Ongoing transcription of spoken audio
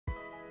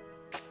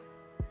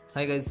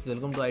Hi guys,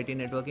 welcome to IT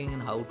Networking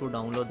and how to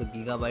download the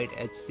gigabyte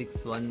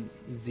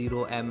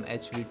H610M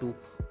H V2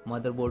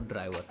 Motherboard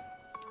driver.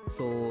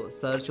 So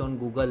search on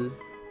Google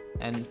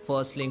and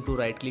first link to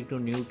right click to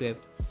new tab,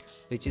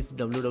 which is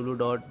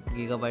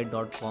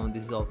www.gigabyte.com.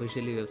 This is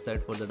officially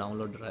website for the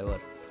download driver.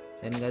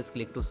 Then guys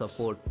click to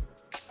support.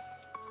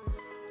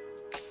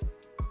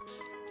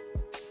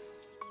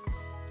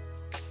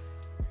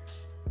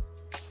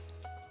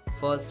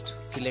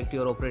 First select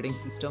your operating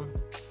system.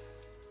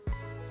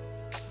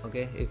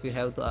 Okay, if you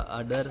have the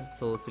other,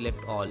 so select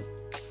all.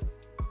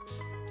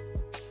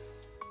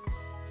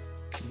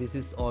 This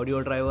is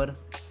audio driver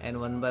and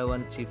one by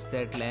one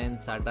chipset, LAN,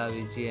 SATA,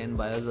 VGA and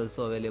BIOS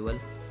also available.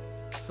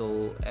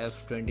 So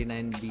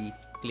F29B,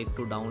 click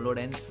to download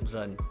and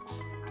run.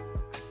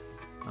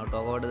 Now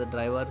talk about the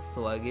drivers.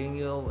 So I'm giving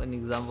you an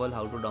example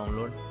how to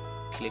download.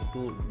 Click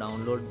to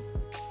download,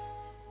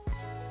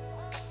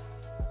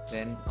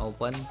 then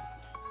open,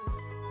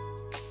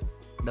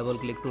 double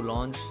click to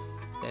launch,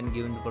 then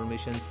given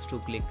permissions to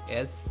click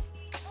yes.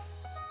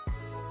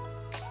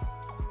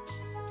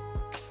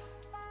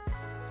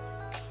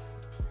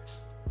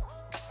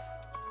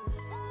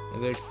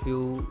 Wait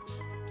few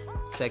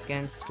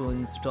seconds to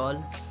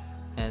install,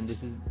 and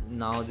this is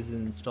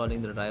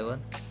installing the driver.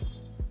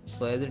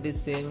 So as it is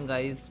same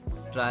guys,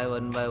 try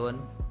one by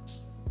one.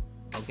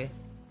 Okay,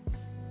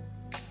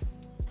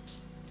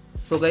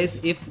 so guys,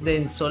 if the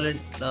installed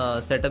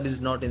setup is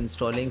not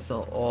installing,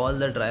 so all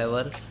the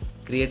driver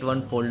create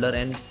one folder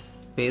and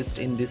paste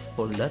in this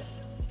folder.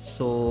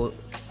 So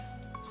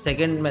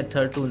second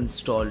method to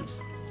install,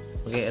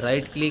 okay,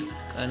 right click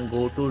and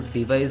go to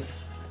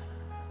device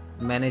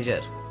manager.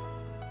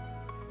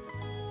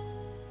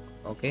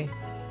 Okay,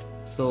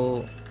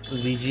 so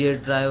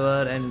VGA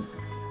driver and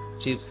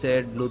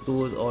chipset,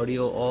 Bluetooth,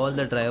 audio, all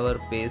the driver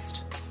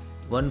paste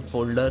one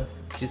folder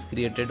which is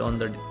created on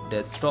the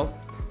desktop.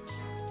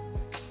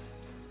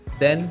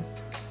 Then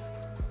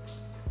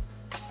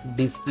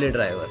display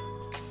driver,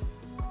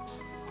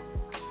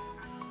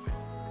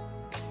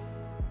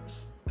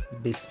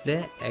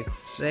 display,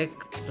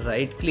 extract,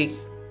 right click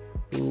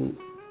to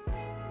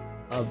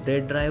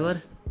update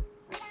driver,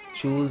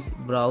 choose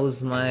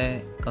browse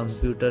my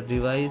computer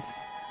device,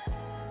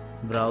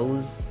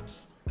 browse,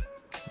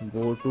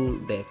 go to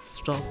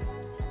desktop,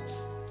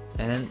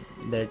 and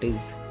that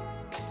is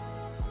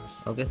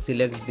okay.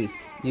 Select this.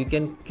 You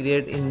can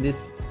create in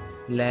this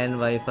LAN,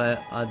 Wi-Fi,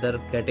 other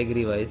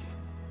category wise,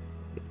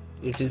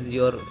 it is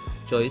your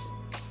choice.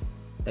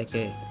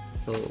 Okay,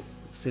 so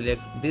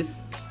select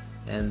this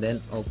and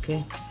then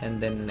okay,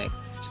 and then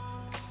next.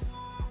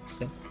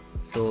 Okay,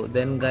 so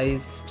then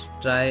guys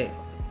try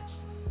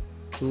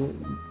to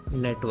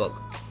network.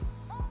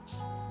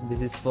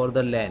 This is for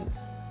the LAN.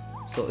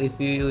 So if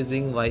you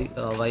using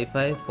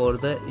Wi-Fi, for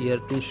the here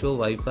to show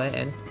Wi-Fi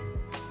and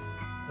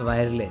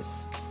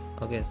wireless.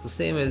 Okay, so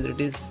same as it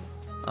is,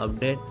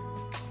 update,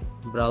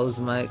 browse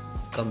my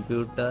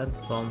computer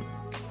from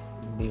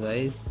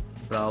device,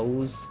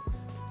 browse,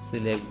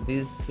 select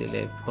this,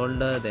 select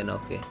folder, then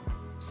okay.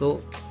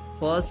 So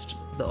first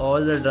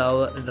all the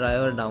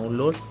driver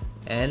download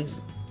and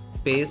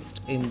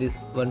paste in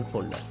this one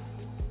folder.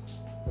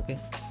 Okay,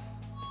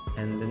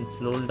 and then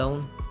scroll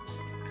down.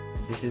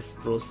 This is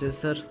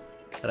processor,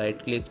 right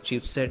click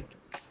chipset.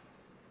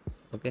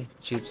 Okay,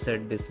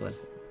 chipset, this one,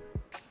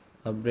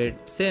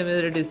 update, same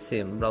as it is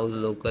same, browse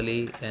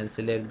locally and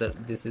select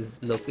this is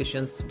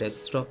locations,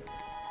 desktop.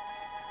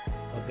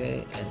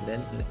 Okay, and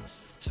then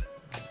next.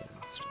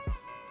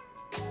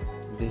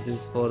 This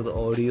is for the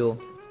audio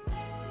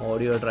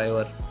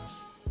driver.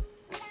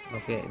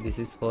 Okay, this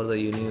is for the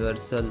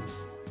universal.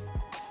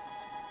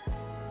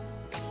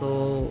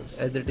 So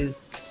as it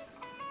is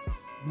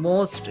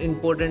most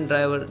important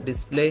driver,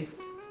 display,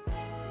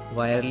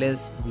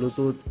 wireless,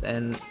 Bluetooth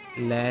and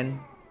LAN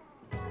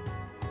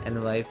and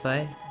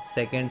Wi-Fi,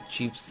 second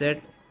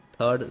chipset,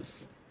 third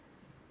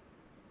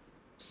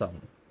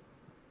sound.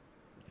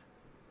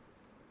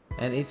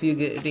 And if you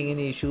getting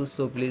any issues,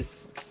 so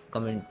please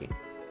comment me.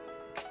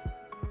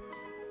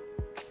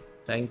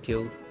 Thank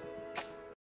you.